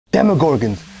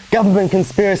Demogorgons, government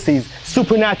conspiracies,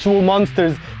 supernatural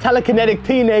monsters, telekinetic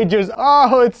teenagers.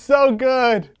 Oh, it's so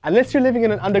good. Unless you're living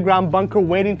in an underground bunker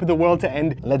waiting for the world to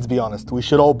end, and let's be honest, we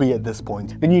should all be at this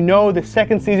point, then you know the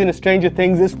second season of Stranger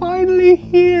Things is finally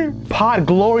here. Part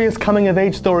glorious coming of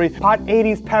age story, part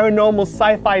 80s paranormal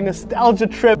sci-fi nostalgia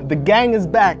trip. The gang is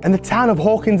back, and the town of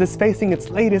Hawkins is facing its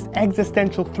latest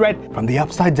existential threat from the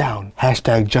upside down.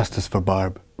 Hashtag justice for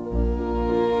Barb.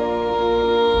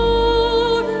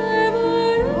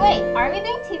 Wait, are we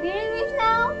doing TV reviews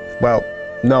now? Well,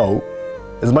 no.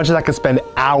 As much as I could spend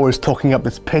hours talking up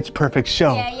this pitch perfect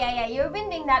show. Yeah. You've been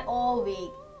doing that all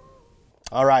week.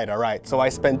 All right. So I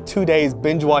spent 2 days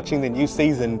binge watching the new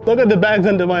season. Look at the bags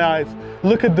under my eyes.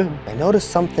 Look at them. I noticed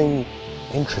something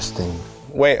interesting.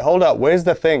 Wait, hold up. Where's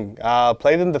the thing?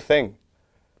 Play them the thing.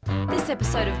 This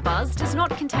episode of Buzz does not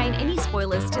contain any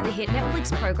spoilers to the hit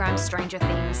Netflix program Stranger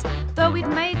Things, though it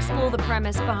may explore the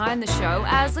premise behind the show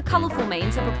as a colourful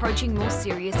means of approaching more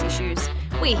serious issues.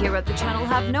 We here at the channel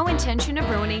have no intention of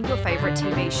ruining your favourite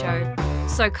TV show,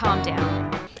 so calm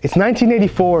down. It's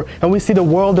 1984 and we see the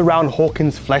world around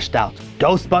Hawkins fleshed out.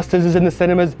 Ghostbusters is in the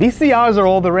cinemas, VCRs are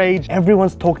all the rage,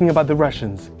 everyone's talking about the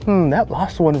Russians. That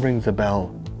last one rings a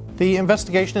bell. The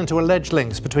investigation into alleged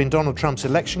links between Donald Trump's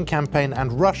election campaign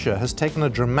and Russia has taken a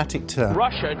dramatic turn.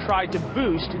 Russia tried to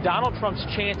boost Donald Trump's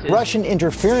chances. Russian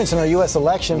interference in our U.S.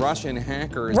 election. Russian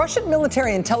hackers. Russian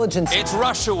military intelligence. It's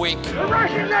Russia week. The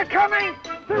Russians are coming!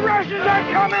 The Russians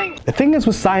are coming! The thing is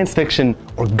with science fiction,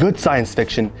 or good science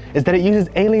fiction, is that it uses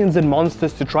aliens and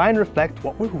monsters to try and reflect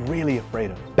what we're really afraid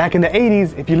of. Back in the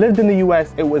 80s, if you lived in the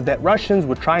US, it was that Russians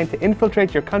were trying to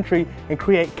infiltrate your country and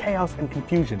create chaos and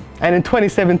confusion. And in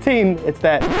 2017, it's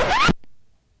that...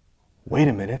 Wait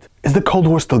a minute, is the Cold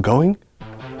War still going?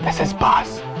 This is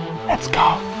Buzz. Let's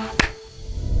go.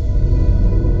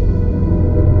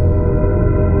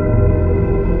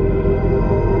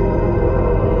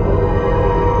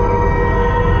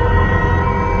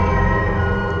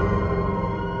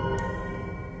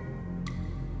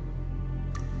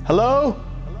 Hello?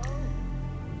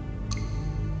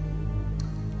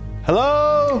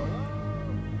 Hello?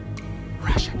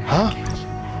 Russian hackers.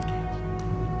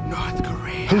 North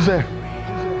Korea. Who's there?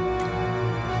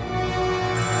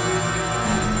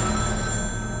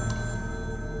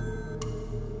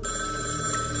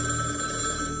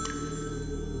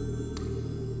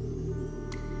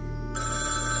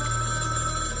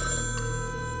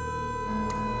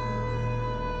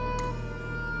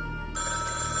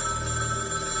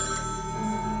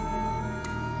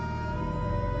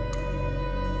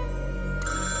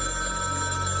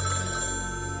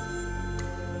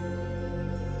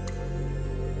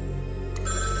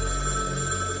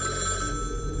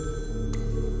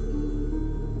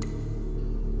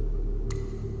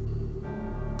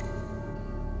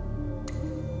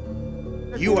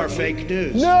 You are fake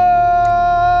news. No!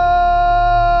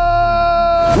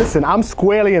 Listen, I'm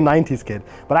squarely a 90s kid,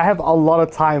 but I have a lot of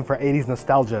time for 80s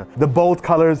nostalgia. The bold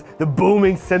colors, the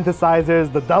booming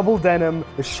synthesizers, the double denim,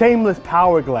 the shameless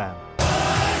power glam.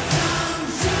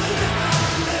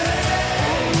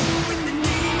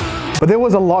 But there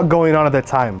was a lot going on at that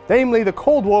time. Namely, the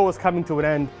Cold War was coming to an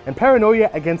end, and paranoia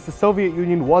against the Soviet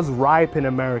Union was ripe in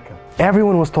America.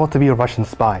 Everyone was thought to be a Russian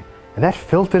spy, and that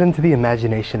filtered into the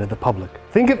imagination of the public.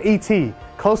 Think of E.T.,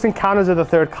 Close Encounters of the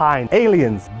Third Kind,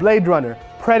 Aliens, Blade Runner,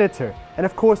 Predator, and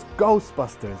of course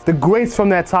Ghostbusters, the greats from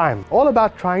that time, all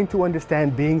about trying to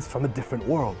understand beings from a different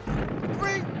world.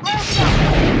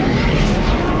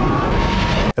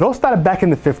 It all started back in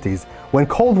the 50s, when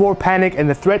Cold War panic and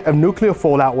the threat of nuclear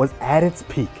fallout was at its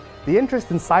peak. The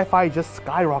interest in sci-fi just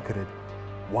skyrocketed.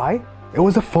 Why? It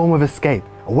was a form of escape,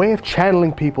 a way of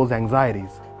channeling people's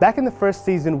anxieties. Back in the first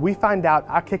season, we find out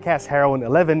our kick-ass heroine,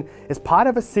 Eleven, is part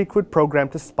of a secret program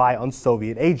to spy on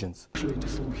Soviet agents.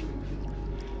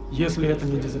 Если это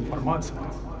не дезинформация,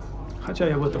 хотя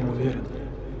я в этом уверен,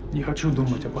 не хочу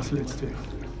думать о последствиях.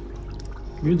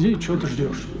 Веди, что ты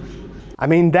ждешь? I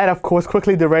mean, that of course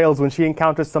quickly derails when she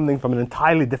encounters something from an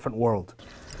entirely different world.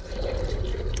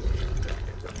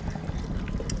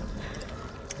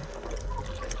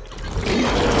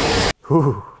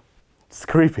 Ooh, it's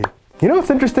creepy. You know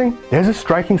what's interesting? There's a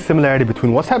striking similarity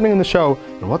between what's happening in the show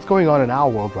and what's going on in our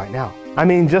world right now. I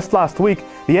mean, just last week,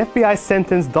 the FBI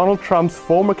sentenced Donald Trump's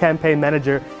former campaign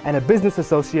manager and a business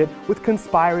associate with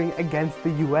conspiring against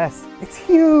the US. It's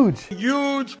huge!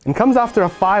 Huge! And comes after a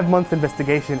 5-month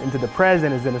investigation into the press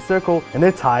and his inner circle and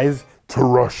their ties to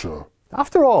Russia.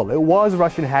 After all, it was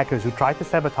Russian hackers who tried to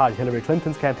sabotage Hillary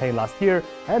Clinton's campaign last year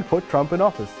and put Trump in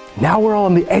office. Now we're all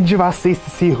on the edge of our seats to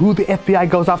see who the FBI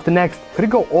goes after next. Could it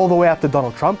go all the way after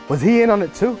Donald Trump? Was he in on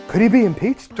it too? Could he be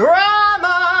impeached?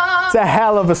 Drama! It's a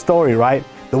hell of a story, right?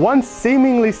 The once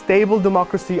seemingly stable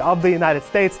democracy of the United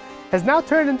States has now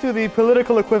turned into the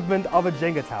political equivalent of a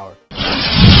Jenga tower.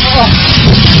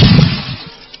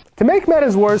 To make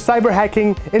matters worse, cyber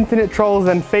hacking, internet trolls,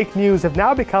 and fake news have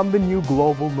now become the new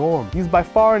global norm, used by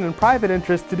foreign and private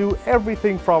interests to do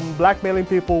everything from blackmailing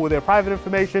people with their private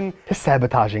information to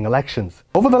sabotaging elections.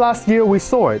 Over the last year, we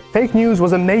saw it. Fake news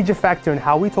was a major factor in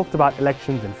how we talked about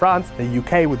elections in France, the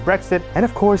UK with Brexit, and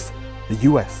of course, the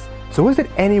US. So is it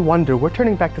any wonder we're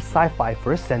turning back to sci-fi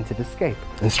for a sense of escape?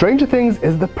 And Stranger Things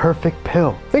is the perfect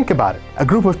pill. Think about it. A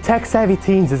group of tech-savvy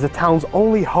teens is the town's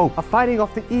only hope of fighting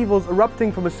off the evils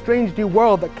erupting from a strange new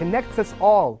world that connects us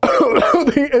all.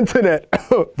 The internet.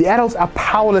 The adults are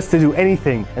powerless to do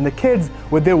anything, and the kids,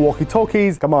 with their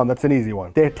walkie-talkies, come on, that's an easy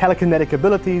one, their telekinetic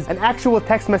abilities, and actual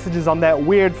text messages on that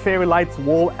weird Fairy Lights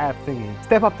wall app thingy,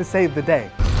 step up to save the day.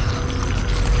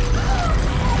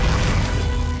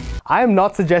 I am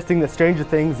not suggesting that Stranger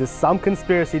Things is some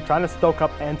conspiracy trying to stoke up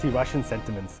anti-Russian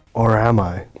sentiments. Or am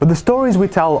I? But the stories we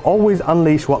tell always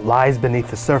unleash what lies beneath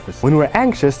the surface. When we're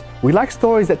anxious, we like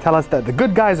stories that tell us that the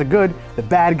good guys are good, the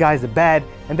bad guys are bad,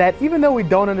 and that even though we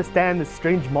don't understand the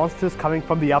strange monsters coming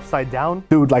from the upside down,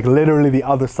 dude, like literally the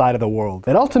other side of the world,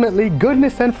 that ultimately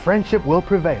goodness and friendship will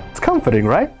prevail. It's comforting,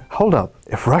 right? Hold up.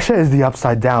 If Russia is the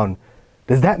upside down,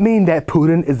 does that mean that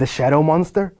Putin is the shadow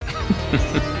monster?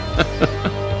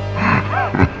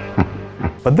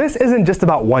 But this isn't just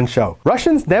about one show.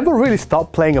 Russians never really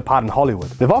stopped playing a part in Hollywood.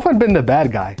 They've often been the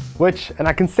bad guy, which, and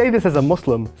I can say this as a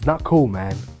Muslim, is not cool,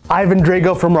 man. Ivan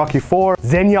Drago from Rocky IV,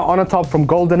 Xenia Onatop from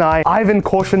GoldenEye, Ivan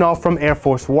Korshunov from Air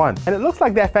Force One. And it looks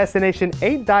like that fascination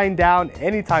ain't dying down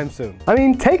anytime soon. I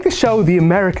mean, take the show The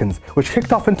Americans, which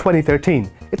kicked off in 2013.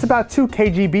 It's about 2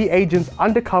 KGB agents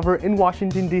undercover in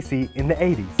Washington, D.C. in the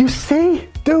 80s. You see?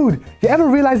 Dude, you ever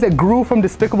realize that Gru from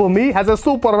Despicable Me has a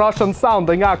super Russian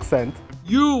sounding accent?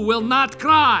 You will not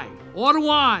cry, or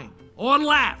whine, or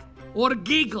laugh, or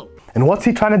giggle. And what's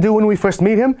he trying to do when we first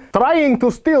meet him? Trying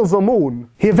to steal the moon.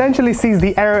 He eventually sees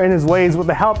the error in his ways with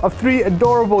the help of 3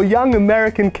 adorable young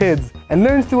American kids and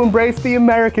learns to embrace the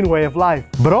American way of life.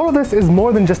 But all of this is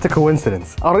more than just a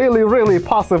coincidence. A really, really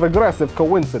passive-aggressive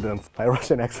coincidence. My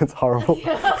Russian accent's horrible.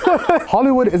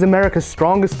 Hollywood is America's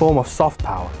strongest form of soft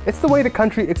power. It's the way the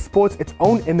country exports its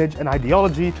own image and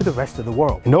ideology to the rest of the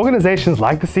world. And organizations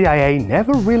like the CIA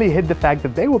never really hid the fact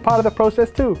that they were part of the process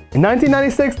too. In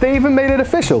 1996, they even made it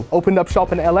official. Opened up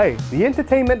shop in LA, the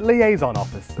Entertainment Liaison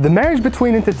Office. The marriage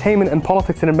between entertainment and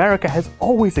politics in America has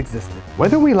always existed.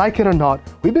 Whether we like it or not,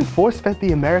 we've been force-fed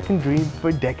the American dream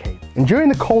for decades. And during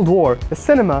the Cold War, the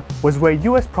cinema was where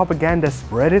US propaganda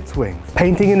spread its wings,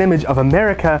 painting an image of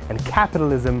America and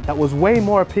capitalism that was way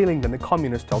more appealing than the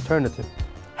communist alternative.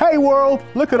 Hey world,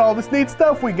 look at all this neat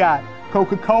stuff we got.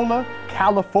 Coca-Cola,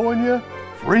 California,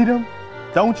 freedom.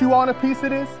 Don't you want a piece of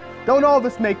this? Don't all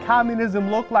this make communism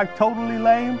look like totally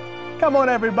lame? Come on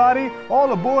everybody,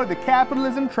 all aboard the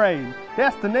capitalism train.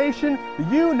 Destination,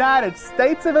 the United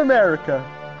States of America.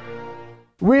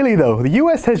 Really though, the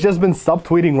US has just been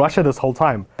subtweeting Russia this whole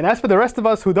time. And as for the rest of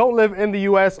us who don't live in the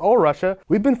US or Russia,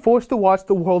 we've been forced to watch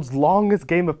the world's longest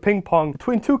game of ping pong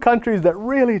between 2 countries that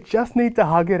really just need to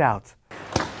hug it out.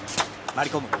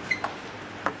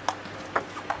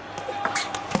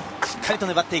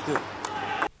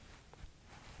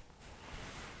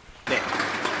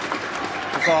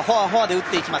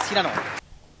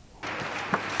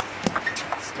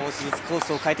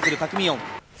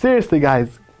 Seriously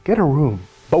guys, get a room.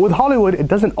 But with Hollywood, it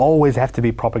doesn't always have to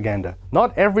be propaganda.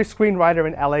 Not every screenwriter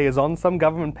in LA is on some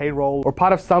government payroll or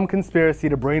part of some conspiracy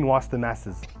to brainwash the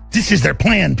masses. This is their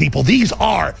plan, people. These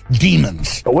are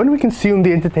demons. But when we consume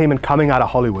the entertainment coming out of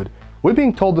Hollywood, we're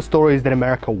being told the stories that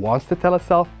America wants to tell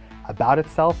itself, about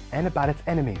itself, and about its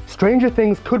enemies. Stranger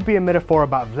Things could be a metaphor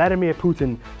about Vladimir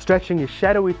Putin stretching his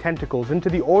shadowy tentacles into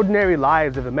the ordinary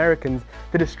lives of Americans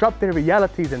to disrupt their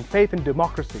realities and faith in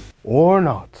democracy. Or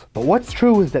not. But what's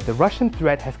true is that the Russian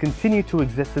threat has continued to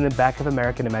exist in the back of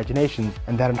American imaginations,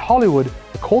 and that in Hollywood,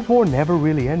 the Cold War never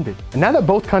really ended. And now that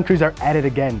both countries are at it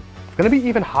again, it's gonna be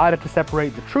even harder to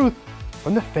separate the truth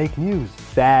from the fake news.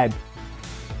 Sad.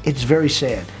 It's very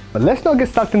sad. But let's not get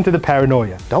sucked into the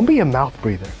paranoia. Don't be a mouth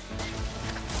breather.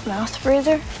 Mouth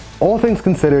breather? All things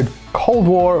considered, Cold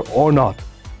War or not,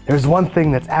 there's one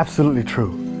thing that's absolutely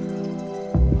true.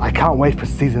 I can't wait for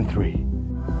season 3.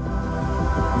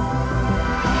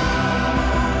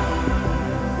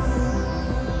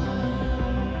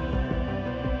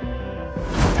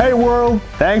 Hey world,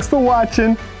 thanks for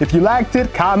watching. If you liked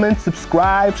it, comment,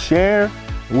 subscribe, share,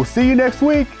 and we'll see you next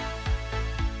week.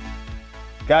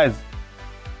 Guys,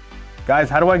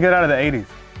 how do I get out of the 80s?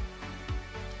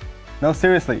 No,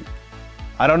 seriously,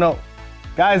 I don't know.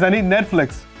 Guys, I need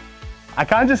Netflix. I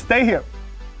can't just stay here.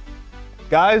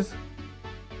 Guys?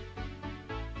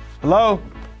 Hello?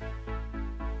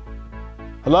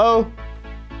 Hello?